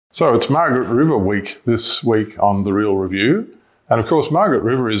So it's Margaret River week this week on The Real Review. And of course, Margaret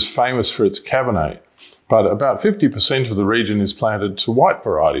River is famous for its cabernet, but about 50% of the region is planted to white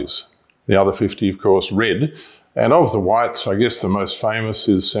varieties. The other 50, of course, red. And of the whites, I guess the most famous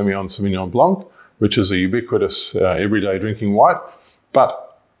is semillon Sauvignon Blanc, which is a ubiquitous everyday drinking white. But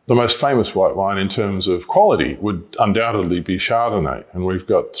the most famous white wine in terms of quality would undoubtedly be Chardonnay. And we've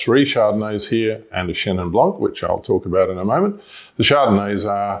got 3 Chardonnays here and a Chenin Blanc, which I'll talk about in a moment. The Chardonnays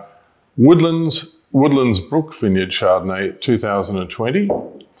are Woodlands Brook Vineyard Chardonnay 2020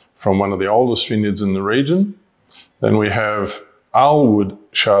 from one of the oldest vineyards in the region. Then we have Arlewood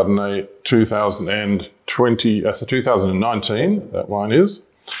Chardonnay 2019, that wine is.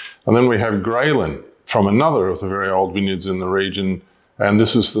 And then we have Gralyn from another of the very old vineyards in the region. And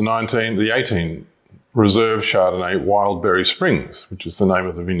this is the 18 Reserve Chardonnay Wildberry Springs, which is the name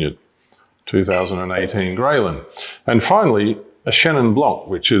of the vineyard, 2018 Gralyn. And finally, a Chenin Blanc,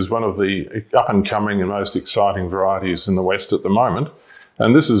 which is one of the up-and-coming and most exciting varieties in the West at the moment.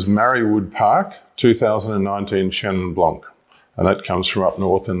 And this is Marri Park, 2019 Chenin Blanc. And that comes from up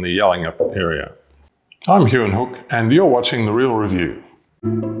north in the Yallingup area. I'm Hugh and Hook, and you're watching The Real Review.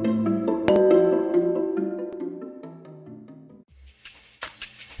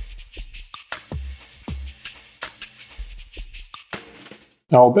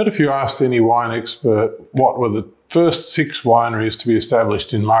 Now, I'll bet if you asked any wine expert what were the first 6 wineries to be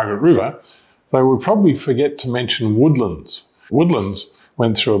established in Margaret River, they would probably forget to mention Woodlands. Woodlands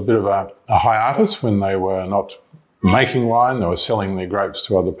went through a bit of a hiatus when they were not making wine, they were selling their grapes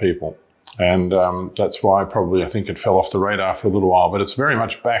to other people. And that's why probably I think it fell off the radar for a little while, but it's very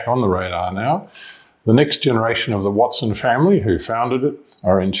much back on the radar now. The next generation of the Watson family who founded it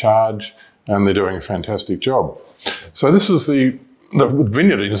are in charge and they're doing a fantastic job. So this is the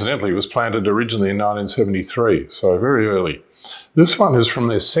vineyard, incidentally, was planted originally in 1973, so very early. This one is from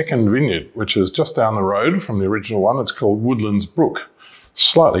their second vineyard, which is just down the road from the original one. It's called Woodlands Brook.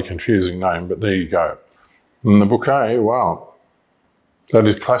 Slightly confusing name, but there you go. And the bouquet, wow. That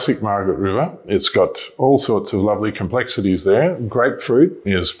is classic Margaret River. It's got all sorts of lovely complexities there. Grapefruit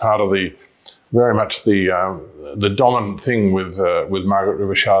is part of very much the dominant thing with Margaret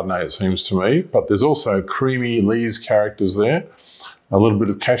River Chardonnay, it seems to me. But there's also creamy lees characters there. A little bit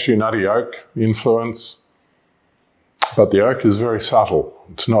of cashew nutty oak influence, but the oak is very subtle.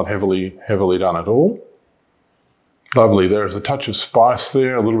 It's not heavily done at all. Lovely, there's a touch of spice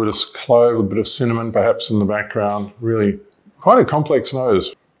there, a little bit of clove, a bit of cinnamon perhaps in the background. Really quite a complex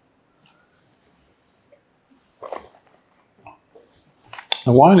nose.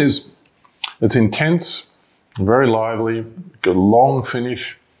 The wine it's intense, very lively, got a long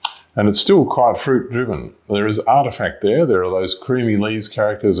finish, and it's still quite fruit driven. There is artifact there. There are those creamy lees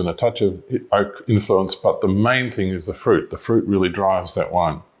characters and a touch of oak influence, but the main thing is the fruit. The fruit really drives that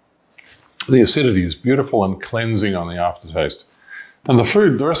wine. The acidity is beautiful and cleansing on the aftertaste. And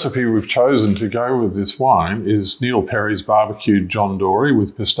the recipe we've chosen to go with this wine is Neil Perry's barbecued John Dory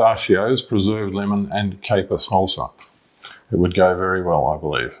with pistachios, preserved lemon and caper salsa. It would go very well, I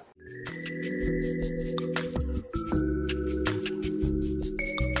believe.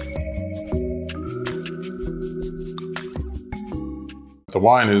 The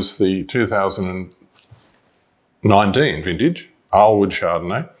wine is the 2019 vintage, Arlewood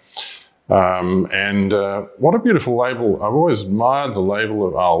Chardonnay. What a beautiful label. I've always admired the label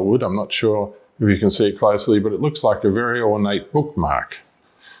of Arlewood. I'm not sure if you can see it closely, but it looks like a very ornate bookmark.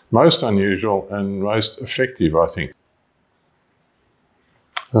 Most unusual and most effective, I think.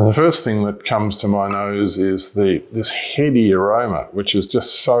 And the first thing that comes to my nose is this heady aroma, which is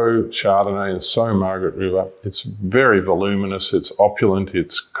just so Chardonnay and so Margaret River. It's very voluminous, it's opulent,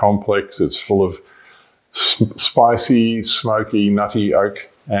 it's complex, it's full of spicy, smoky, nutty oak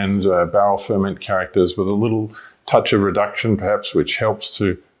and barrel ferment characters with a little touch of reduction perhaps, which helps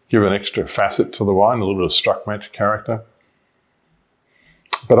to give an extra facet to the wine, a little bit of struck match character.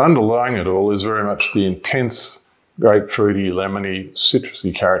 But underlying it all is very much the intense grapefruity, lemony,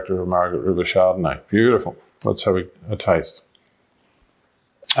 citrusy character of Margaret River Chardonnay. Beautiful. Let's have a taste.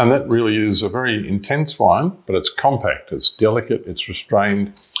 And that really is a very intense wine, but it's compact, it's delicate, it's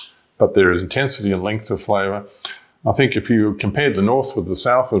restrained, but there is intensity and length of flavour. I think if you compared the north with the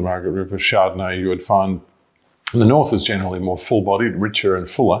south of Margaret River Chardonnay, you would find the north is generally more full-bodied, richer and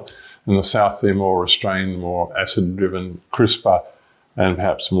fuller. In the south, they're more restrained, more acid-driven, crisper, and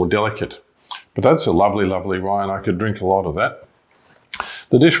perhaps more delicate. But that's a lovely, lovely wine. I could drink a lot of that.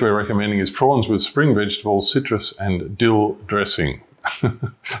 The dish we're recommending is prawns with spring vegetables, citrus and dill dressing.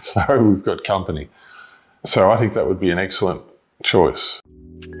 So we've got company. So I think that would be an excellent choice.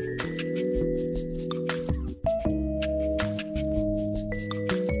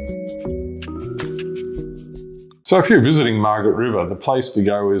 So if you're visiting Margaret River, the place to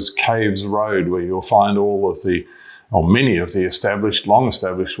go is Caves Road, where you'll find all of the, or many of the established,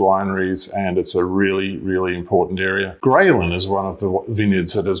 long-established wineries, and it's a really, really important area. Gralyn is one of the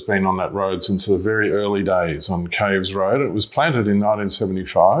vineyards that has been on that road since the very early days on Caves Road. It was planted in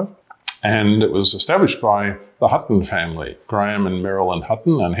 1975, and it was established by the Hutton family, Graham and Marilyn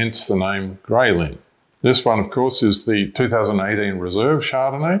Hutton, and hence the name Gralyn. This one, of course, is the 2018 Reserve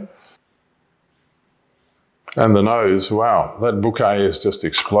Chardonnay. And the nose, wow, that bouquet is just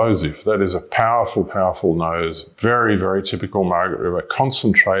explosive. That is a powerful, powerful nose. Very, very typical Margaret River.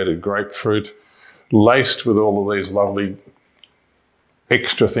 Concentrated grapefruit, laced with all of these lovely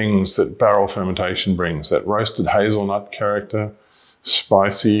extra things that barrel fermentation brings. That roasted hazelnut character,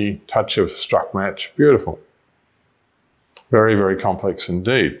 spicy, touch of struck match. Beautiful. Very, very complex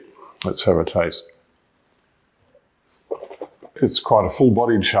indeed. Let's have a taste. It's quite a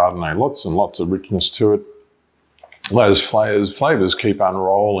full-bodied Chardonnay. Lots and lots of richness to it. Those flavours keep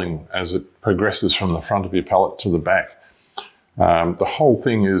unrolling as it progresses from the front of your palate to the back. The whole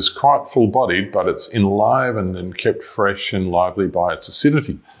thing is quite full-bodied, but it's enlivened and kept fresh and lively by its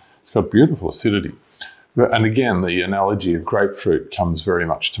acidity. It's got beautiful acidity. And again, the analogy of grapefruit comes very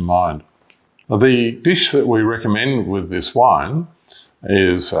much to mind. The dish that we recommend with this wine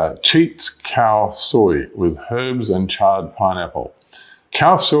is Cheet's Khao Soi with herbs and charred pineapple.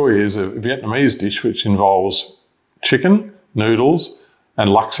 Khao Soi is a Vietnamese dish which involves chicken, noodles,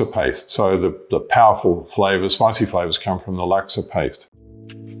 and laksa paste. So the powerful flavours, spicy flavours come from the laksa paste.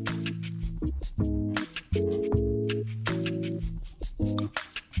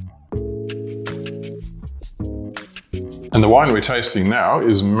 And the wine we're tasting now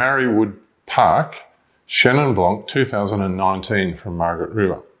is Arlewood Park Chenin Blanc 2019 from Margaret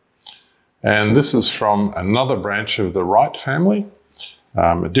River. And this is from another branch of the Wright family.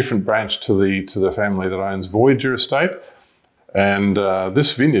 A different branch to the family that owns Voyager Estate. And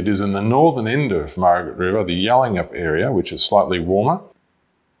this vineyard is in the northern end of Margaret River, the Yallingup area, which is slightly warmer.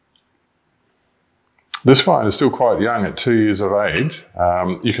 This wine is still quite young at 2 years of age.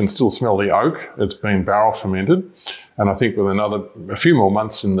 You can still smell the oak. It's been barrel fermented. And I think with a few more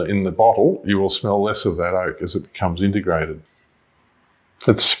months in the bottle, you will smell less of that oak as it becomes integrated.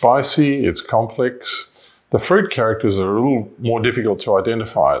 It's spicy, it's complex. The fruit characters are a little more difficult to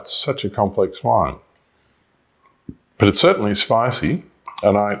identify. It's such a complex wine. But it's certainly spicy,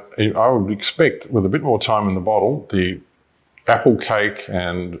 and I would expect, with a bit more time in the bottle, the apple cake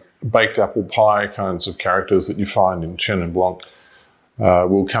and baked apple pie kinds of characters that you find in Chenin Blanc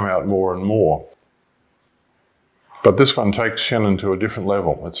will come out more and more. But this one takes Chenin to a different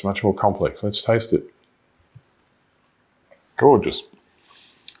level. It's much more complex. Let's taste it. Gorgeous.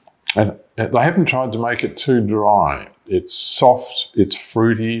 And they haven't tried to make it too dry. It's soft, it's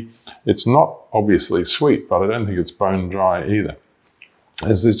fruity. It's not obviously sweet, but I don't think it's bone dry either.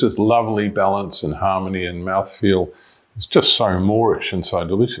 There's just lovely balance and harmony and mouthfeel. It's just so Moorish and so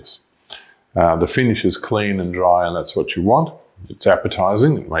delicious. The finish is clean and dry, and that's what you want. It's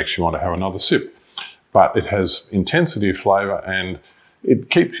appetizing. It makes you want to have another sip. But it has intensity of flavour and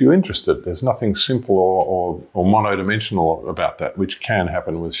it keeps you interested. There's nothing simple or monodimensional about that, which can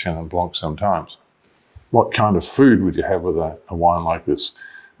happen with Chenin Blanc sometimes. What kind of food would you have with a wine like this?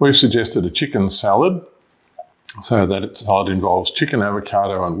 We've suggested a chicken salad. So that salad involves chicken,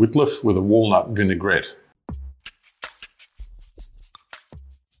 avocado and whitloaf with a walnut vinaigrette.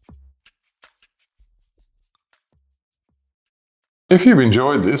 If you've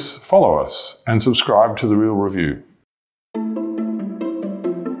enjoyed this, follow us and subscribe to The Real Review.